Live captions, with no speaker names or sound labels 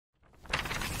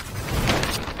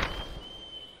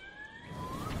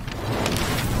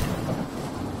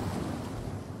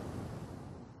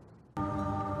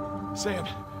Sam,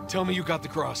 tell me you got the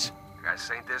cross. Got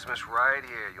St. Dismas right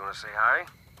here. You want to say hi?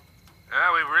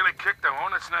 Yeah, we really kicked the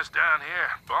hornet's nest down here.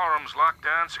 Ballroom's locked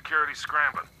down, security's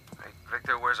scrambling. Hey,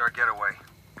 Victor, where's our getaway?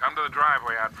 Come to the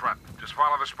driveway out front. Just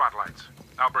follow the spotlights.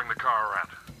 I'll bring the car around.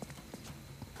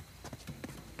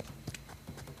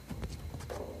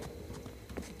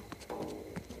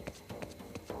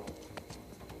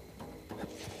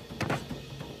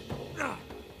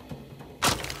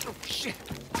 Oh, shit!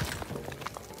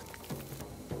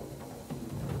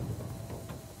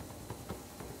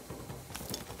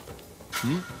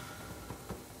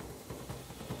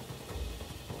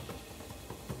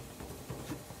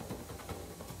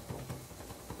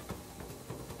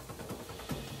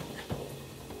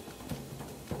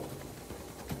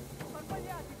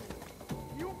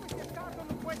 Chiunque sia stato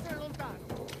non può essere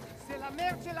lontano. Se la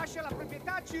merce lascia la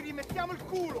proprietà, ci rimettiamo il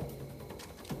culo.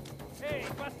 Ehi,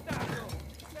 bastardo!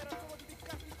 C'era solo di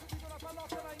beccarti subito la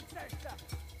pallottola in testa.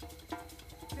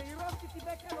 Se i rossi ti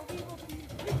beccano vivo, ti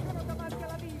infliggono davanti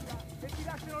alla villa e ti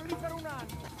lasciano lì per un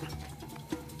anno.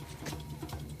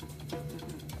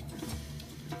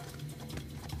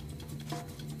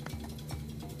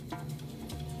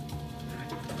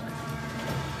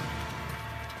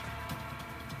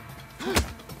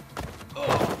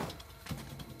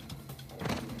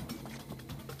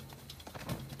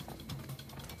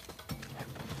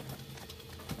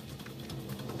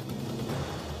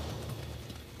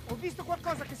 Ho visto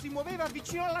qualcosa che si muoveva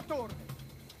vicino alla torre.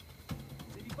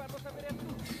 Devi farlo sapere a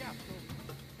tutti, cazzo.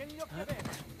 Che gli occhi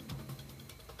aperti.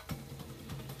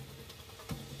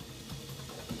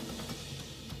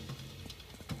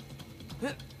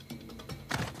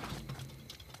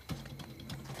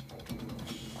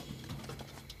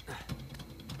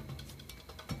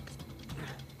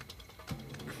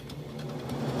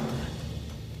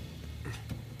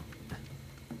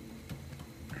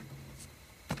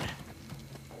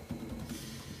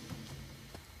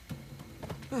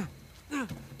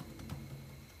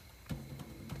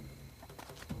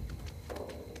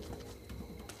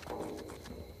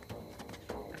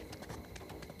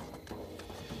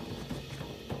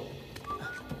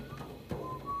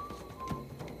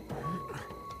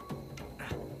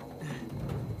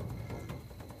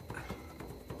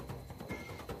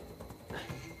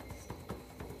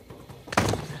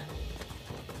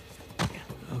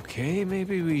 Okay,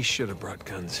 maybe we should have brought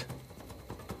guns.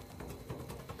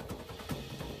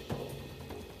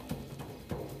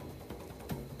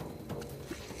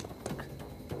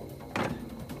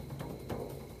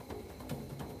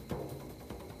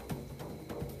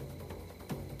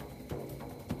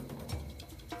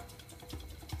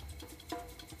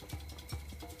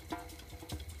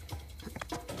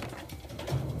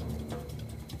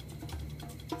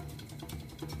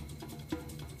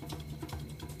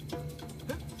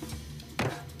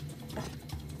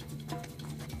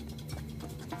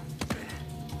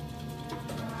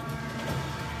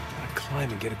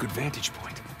 Climb and get a good vantage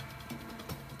point.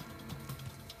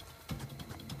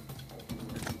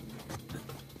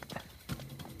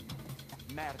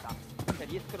 Merda, se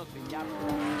riescono a svegliarlo,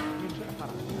 non ce la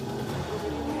faranno.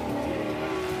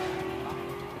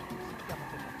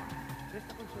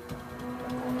 Resta concentrato.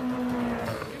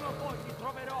 Prima o poi ti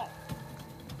troverò.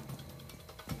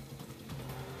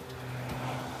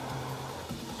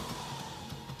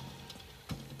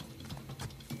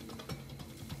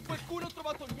 Qualcuno ha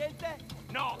trovato niente?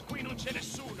 No, qui non c'è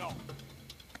nessuno!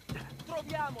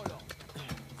 Troviamolo!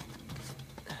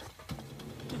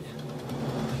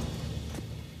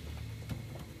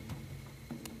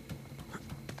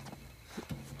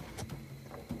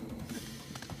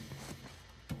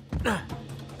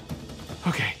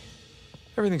 Okay,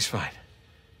 everything's fine.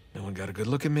 No one got a good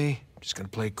look at me. Just gonna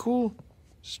play cool,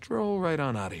 stroll right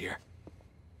on out of here.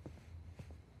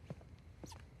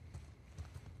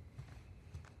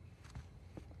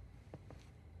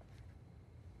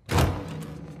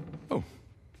 Oh,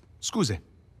 scuse.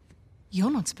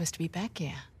 You're not supposed to be back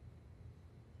here.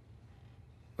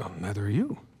 Well, neither are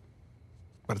you.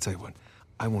 But I'll tell you what,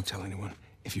 I won't tell anyone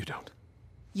if you don't.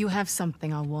 You have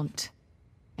something I want,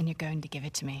 and you're going to give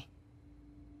it to me.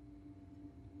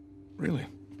 Really?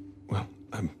 Well,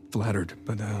 I'm flattered,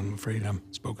 but I'm afraid I'm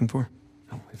spoken for.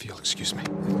 Oh, if you'll excuse me.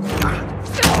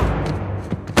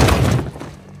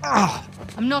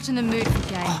 I'm not in the mood for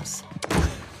games.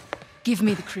 Give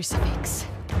me the crucifix.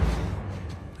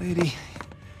 Lady,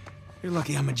 you're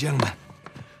lucky I'm a gentleman.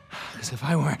 Because if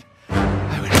I weren't,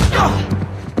 I would...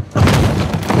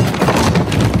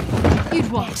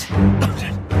 You'd what?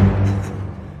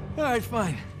 All right,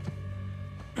 fine.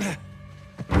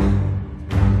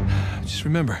 Just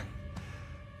remember,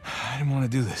 I didn't want to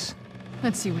do this.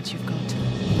 Let's see what you've got.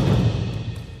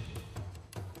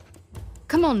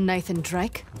 Come on, Nathan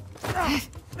Drake.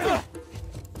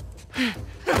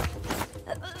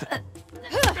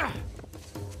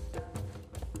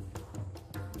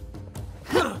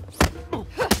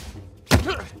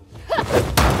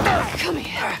 Come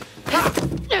here.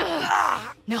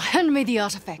 Now hand me the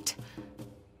artifact.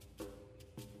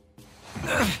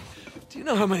 Do you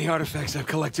know how many artifacts I've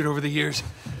collected over the years?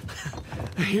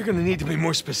 You're gonna need to be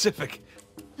more specific.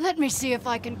 Let me see if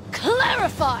I can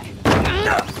clarify.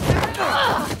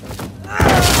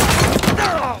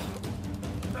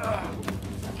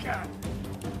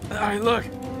 All right, look.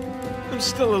 I'm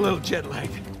still a little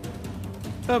jet-lagged.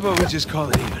 How about we just call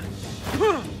it even?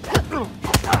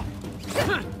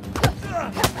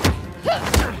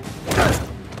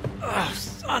 Oh,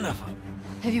 son of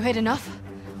a... Have you had enough?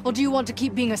 Or do you want to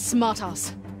keep being a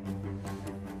smartass?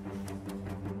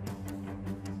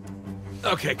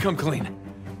 Okay, come clean.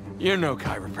 You're no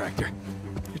chiropractor.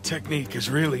 Your technique is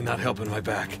really not helping my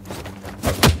back.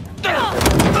 All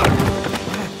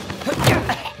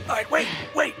right, wait!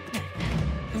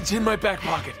 It's in my back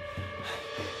pocket.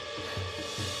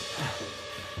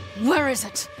 Where is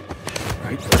it?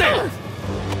 Right there!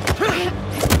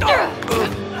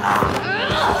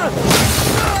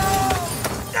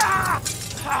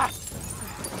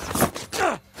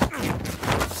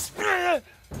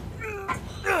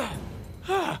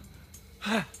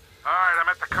 Alright, I'm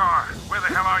at the car. Where the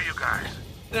hell are you guys?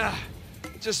 I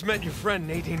just met your friend,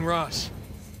 Nadine Ross.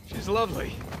 She's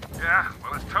lovely. Yeah?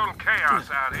 Well, it's total chaos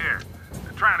out here.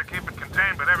 They're trying to keep it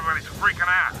contained, but everybody's freaking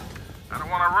out. I don't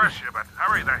want to rush you, but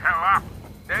hurry the hell up.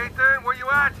 Nathan, where you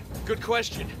at? Good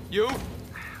question. You?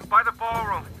 By the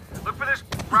ballroom. Look for this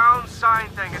round sign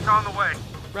thing. It's on the way.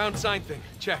 Round sign thing.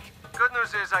 Check. Good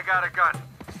news is I got a gun.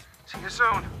 See you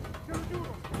soon. Te lo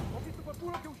giuro, ho visto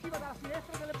qualcuno che usciva dalla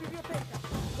finestra della biblioteca.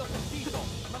 L'ho sentito,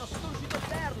 ma non sono riuscito a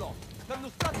vederlo. Stanno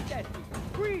stati i tetti.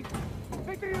 Qui!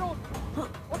 Vetri rotti!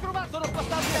 Ho trovato... Sono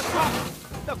passati da qua,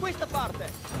 da questa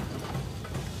parte.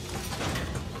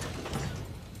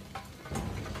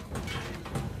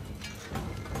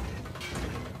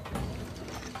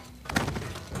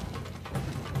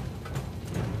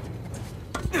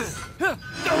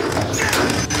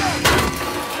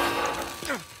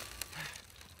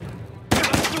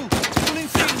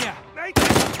 Un'insegna! Nathan!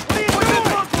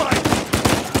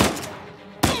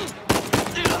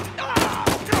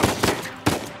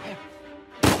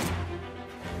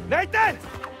 Nathan!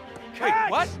 Wait,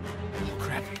 what? Oh,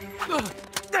 crap.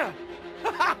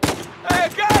 Hey, I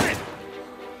got it!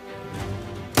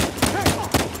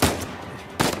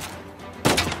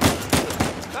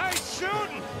 Nice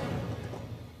shooting!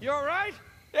 You alright?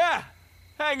 Yeah,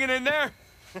 hanging in there.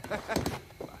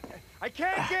 I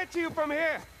can't get to you from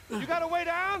here. You got a way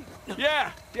down?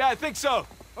 Yeah, I think so.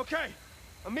 Okay.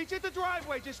 I'll meet you at the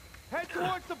driveway. Just head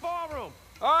towards the ballroom.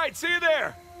 All right, see you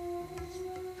there.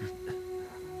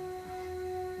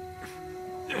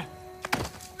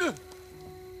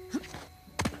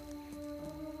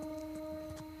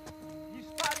 Gli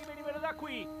spari venivano da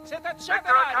qui. Se Victor,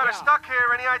 I'm kind of stuck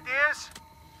here. Any ideas?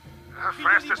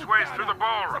 Fastest way's through the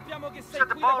ballroom. Sappiamo che sei Said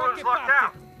the qui da ballroom's qualche locked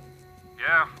parte. down.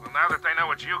 Yeah, well, now that they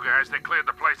know it's you guys, they cleared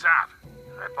the place out.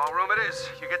 All right, ballroom it is.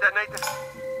 You get that, Nathan?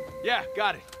 Yeah,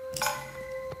 got it.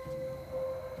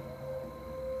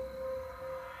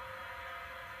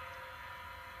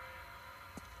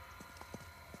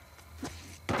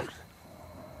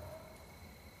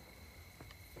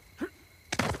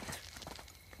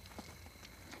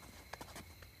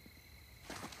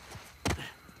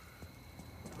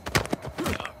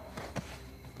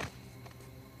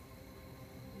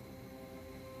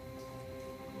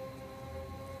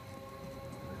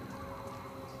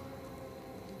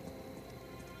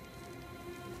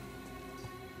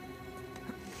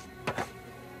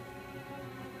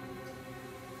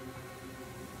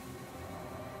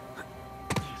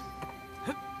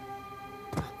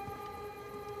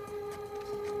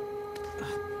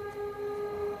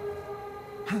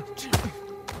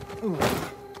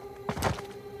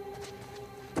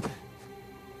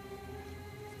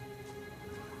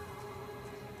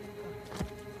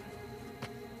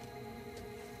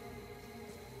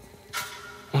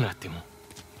 Un attimo.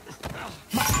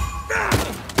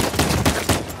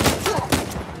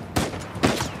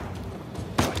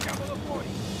 Facciamolo fuori.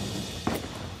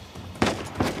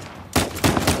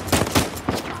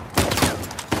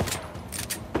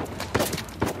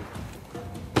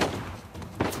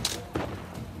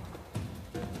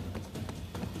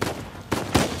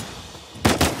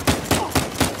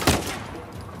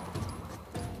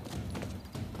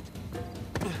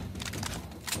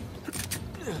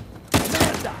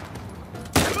 Merda!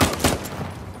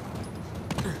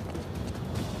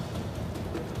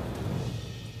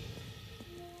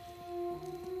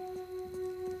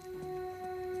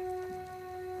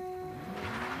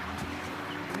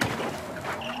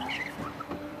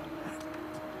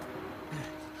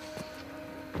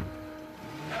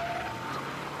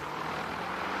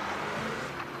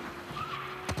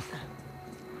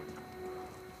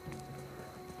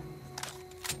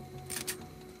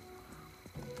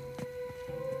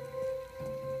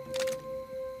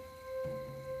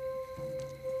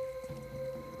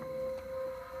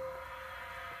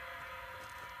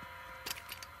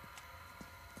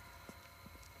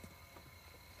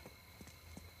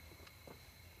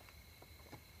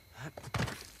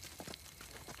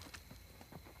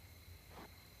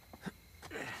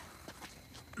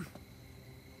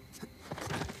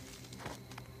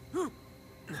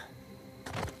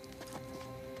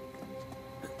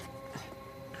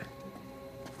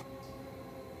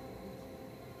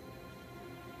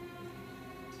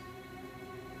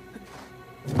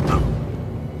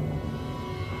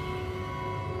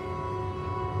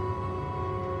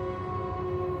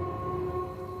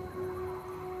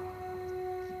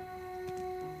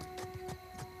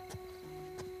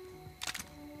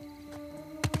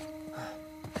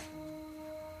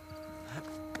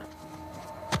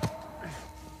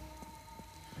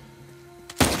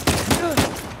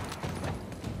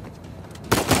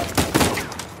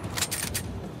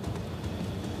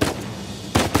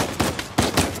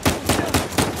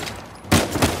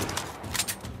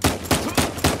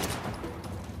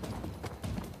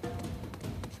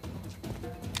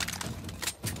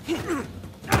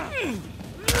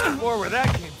 more where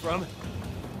that came from.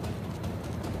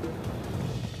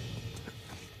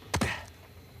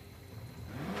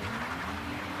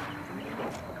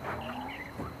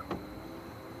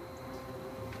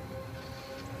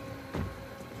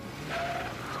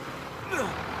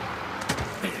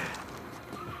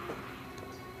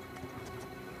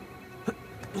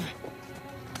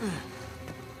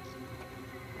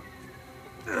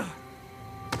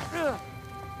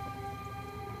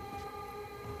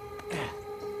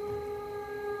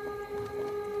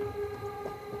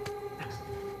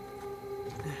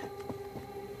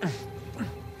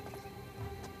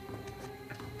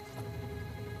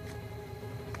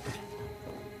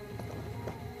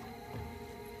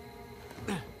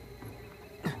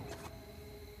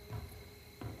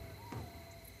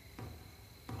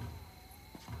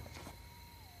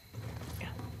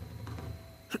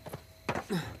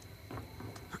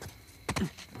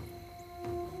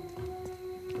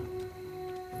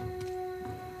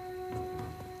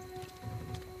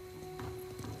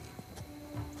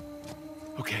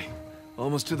 Okay,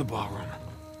 almost to the ballroom.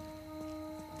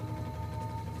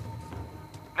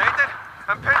 Nathan,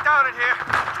 I'm pinned down in here.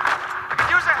 I could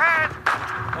use a hand.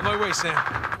 On my way, Sam.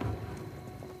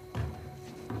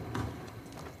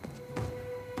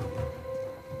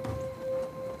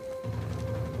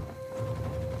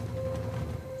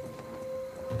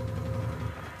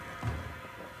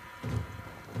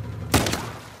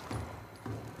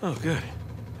 Oh, good.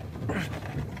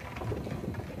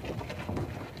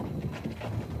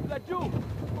 Laggiù!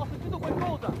 Ho sentito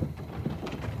qualcosa!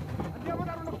 Andiamo a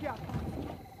dare un'occhiata.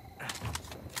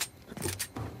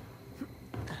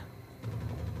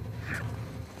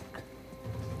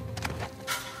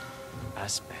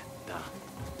 Aspetta.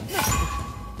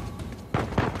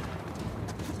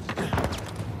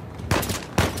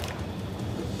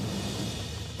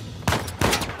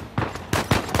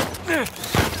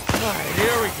 All right,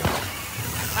 here we go.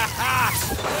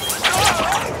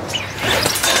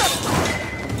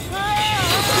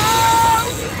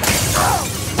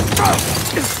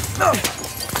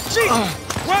 Jesus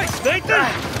Christ, Nathan!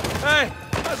 Hey,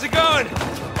 how's it going?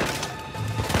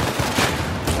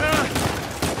 I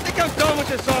think I'm done with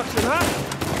this auction, huh?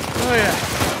 Oh yeah,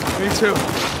 me too.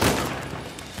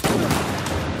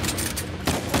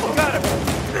 You got it.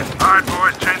 All right,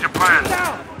 boys, change of plans.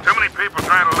 Too many people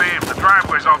trying to leave. The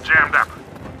driveway's all jammed up.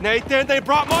 Nathan, they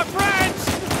brought my friends!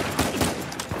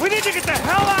 We need to get the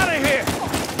hell out of here!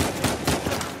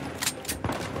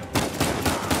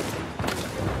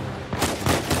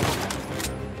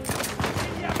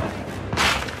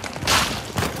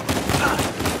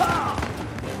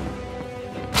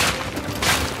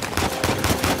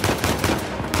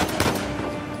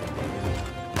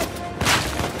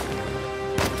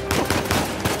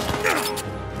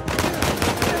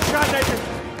 Shot, Nathan!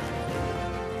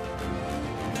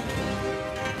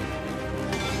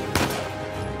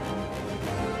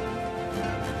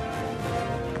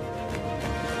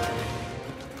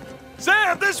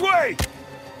 Sam, this way!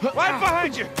 Right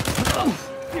behind you!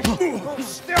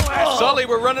 Still ass! Sully,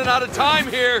 we're running out of time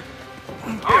here.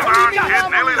 Hold on, kid,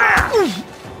 nearly there.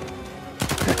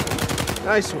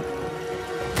 Nice one.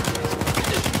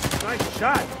 Nice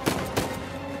shot.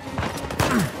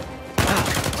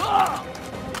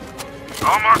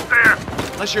 Almost there.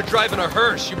 Unless you're driving a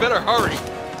hearse, you better hurry.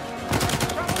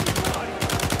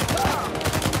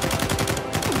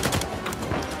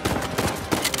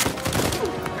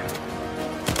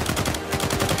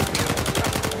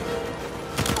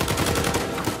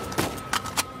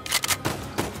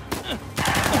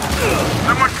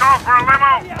 Someone call for a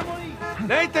limo.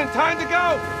 Nathan, time to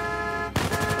go!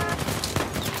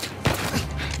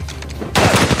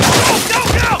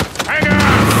 Go! Hang on.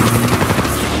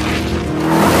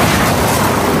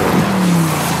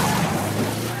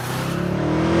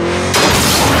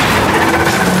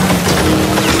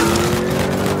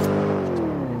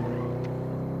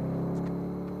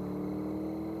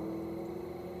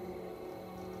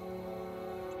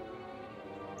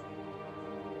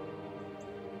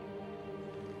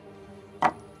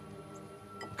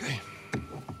 Okay.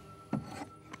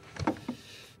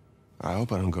 I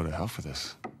hope I don't go to hell for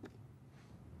this.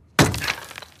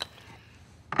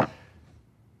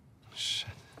 Shit.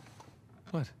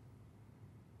 What?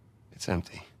 It's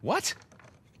empty. What?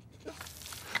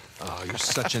 Oh, you're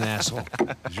such an asshole.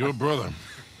 He's your brother.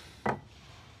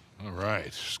 All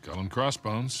right, skull and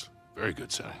crossbones. Very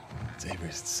good sign. It's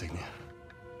Avery's insignia.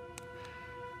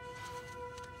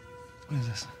 What is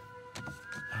this?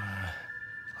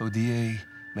 Hodie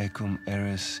mecum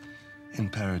eris in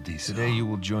paradiso. Today you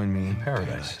will join me in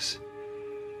paradise.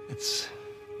 It's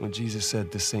what Jesus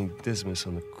said to Saint Dismas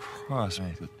on the cross.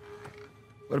 Right.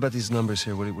 But What about these numbers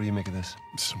here? What do you make of this?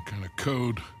 Some kind of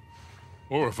code.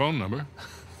 Or a phone number.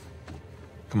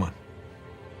 Come on.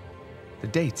 The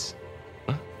dates.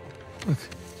 Huh? Look.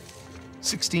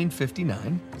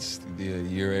 1659. It's the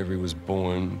year Avery was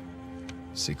born.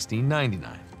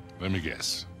 1699. Let me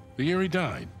guess. The year he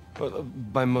died. Well,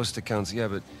 by most accounts, yeah,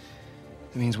 but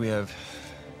it means we have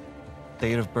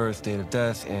date of birth, date of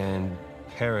death, and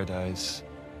paradise.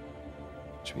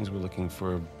 Which means we're looking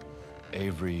for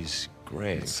Avery's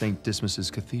grave. St.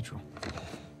 Dismas's Cathedral.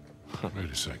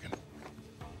 Wait a second.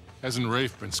 Hasn't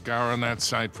Rafe been scouring that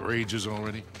site for ages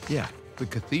already? Yeah, the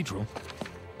cathedral.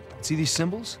 See these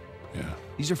symbols? Yeah.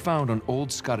 These are found on old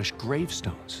Scottish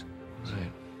gravestones.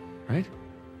 Right. Right?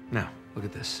 Now, look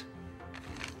at this.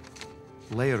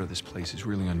 The layout of this place is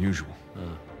really unusual.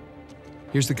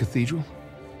 Here's the cathedral,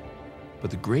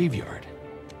 but the graveyard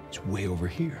is way over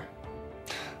here.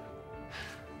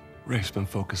 Rafe's been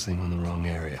focusing on the wrong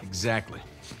area. Exactly.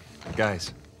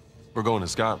 Guys, we're going to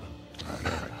Scotland.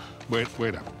 All right.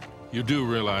 Wait up. You do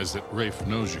realize that Rafe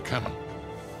knows you're coming.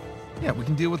 Yeah, we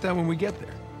can deal with that when we get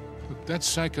there. Look, that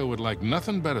psycho would like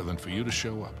nothing better than for you to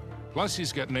show up. Plus,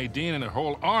 he's got Nadine and a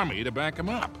whole army to back him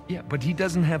up. Yeah, but he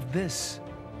doesn't have this.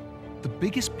 The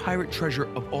biggest pirate treasure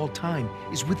of all time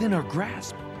is within our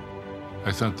grasp.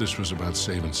 I thought this was about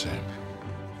saving Sam.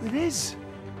 It is.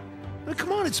 But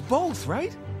come on, it's both,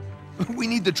 right? We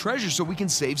need the treasure so we can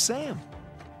save Sam.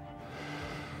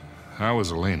 How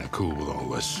is Elena cool with all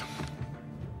this?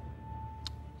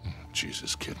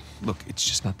 Jesus, kid. Look, it's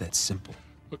just not that simple.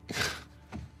 Look,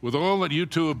 with all that you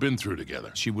two have been through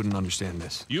together, She wouldn't understand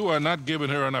this. you are not giving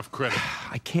her enough credit.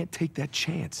 I can't take that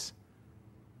chance.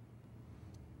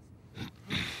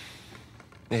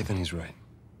 Nathan, he's right.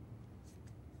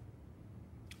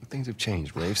 Things have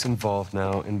changed. Rafe's involved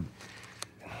now, and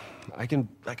I can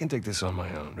take this on my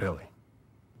own, really.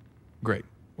 Great.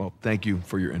 Well, thank you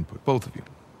for your input, both of you.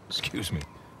 Excuse me.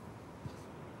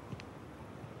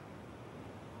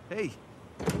 Hey.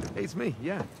 Hey, it's me,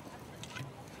 yeah.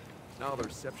 No, the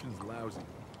reception's lousy.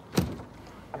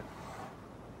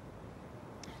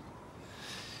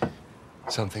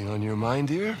 Something on your mind,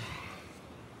 dear?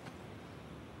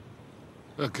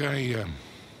 Look, I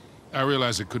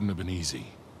realize it couldn't have been easy.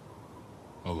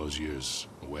 All those years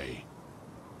away.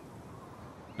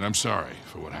 And I'm sorry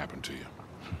for what happened to you.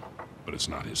 But it's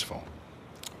not his fault.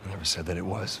 I never said that it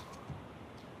was.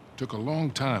 Took a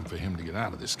long time for him to get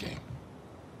out of this game.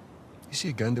 You see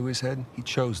a gun to his head? He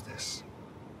chose this.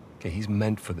 Okay, he's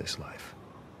meant for this life.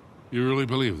 You really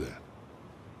believe that?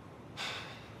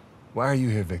 Why are you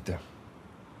here, Victor?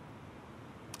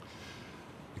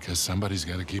 Because somebody's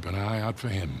got to keep an eye out for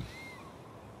him.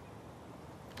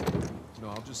 No,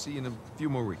 I'll just see you in a few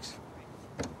more weeks.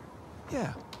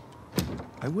 Yeah,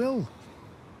 I will.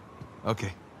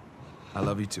 Okay. I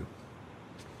love you too.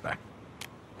 Bye.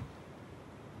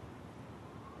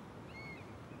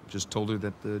 Just told her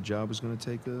that the job was going to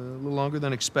take a little longer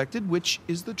than expected, which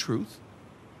is the truth.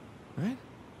 Right?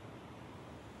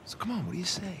 So come on, what do you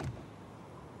say?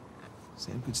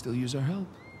 Sam could still use our help.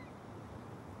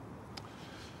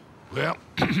 Well,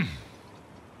 I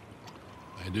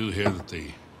do hear that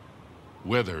the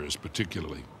weather is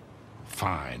particularly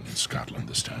fine in Scotland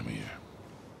this time of year.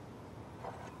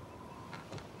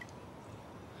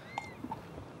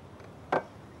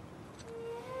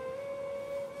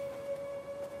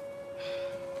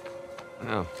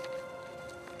 No.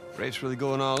 Rafe's really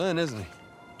going all in, isn't he?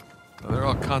 Well, they're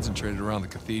all concentrated around the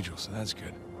cathedral, so that's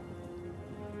good.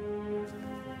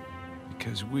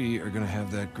 Because we are gonna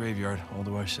have that graveyard all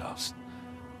to ourselves.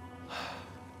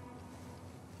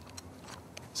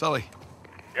 Sully.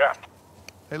 Yeah.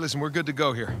 Hey, listen, we're good to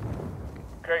go here.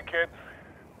 Okay, kid.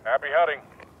 Happy hunting.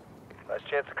 Last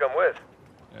chance to come with.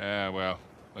 Yeah, well,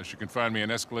 unless you can find me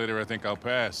an escalator, I think I'll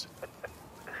pass.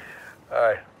 All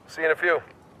right. See you in a few.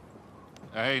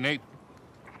 Hey, Nate.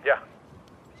 Yeah.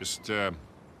 Just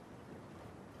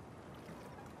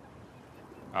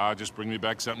bring me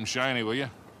back something shiny, will you?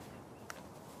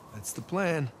 That's the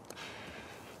plan.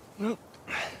 Well,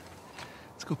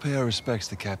 let's go pay our respects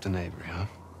to Captain Avery, huh?